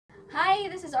Hi,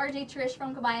 this is RJ Trish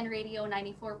from Qabayan Radio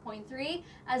 94.3.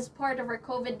 As part of our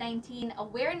COVID-19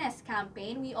 awareness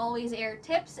campaign, we always air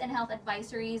tips and health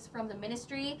advisories from the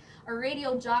ministry. Our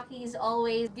radio jockeys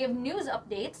always give news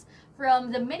updates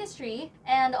from the ministry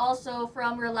and also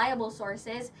from reliable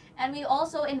sources. And we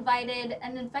also invited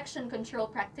an infection control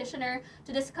practitioner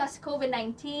to discuss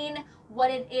COVID-19, what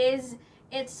it is,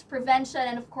 its prevention,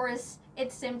 and of course,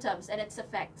 its symptoms and its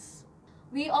effects.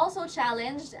 We also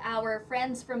challenged our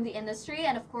friends from the industry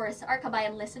and of course our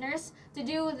Qabayan listeners to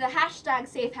do the hashtag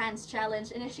Safe Hands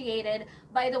Challenge initiated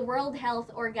by the World Health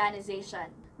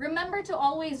Organization. Remember to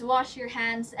always wash your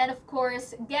hands and of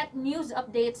course get news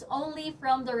updates only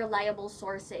from the reliable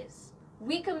sources.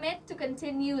 We commit to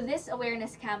continue this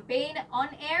awareness campaign on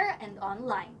air and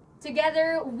online.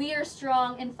 Together, we are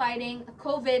strong in fighting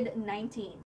COVID-19.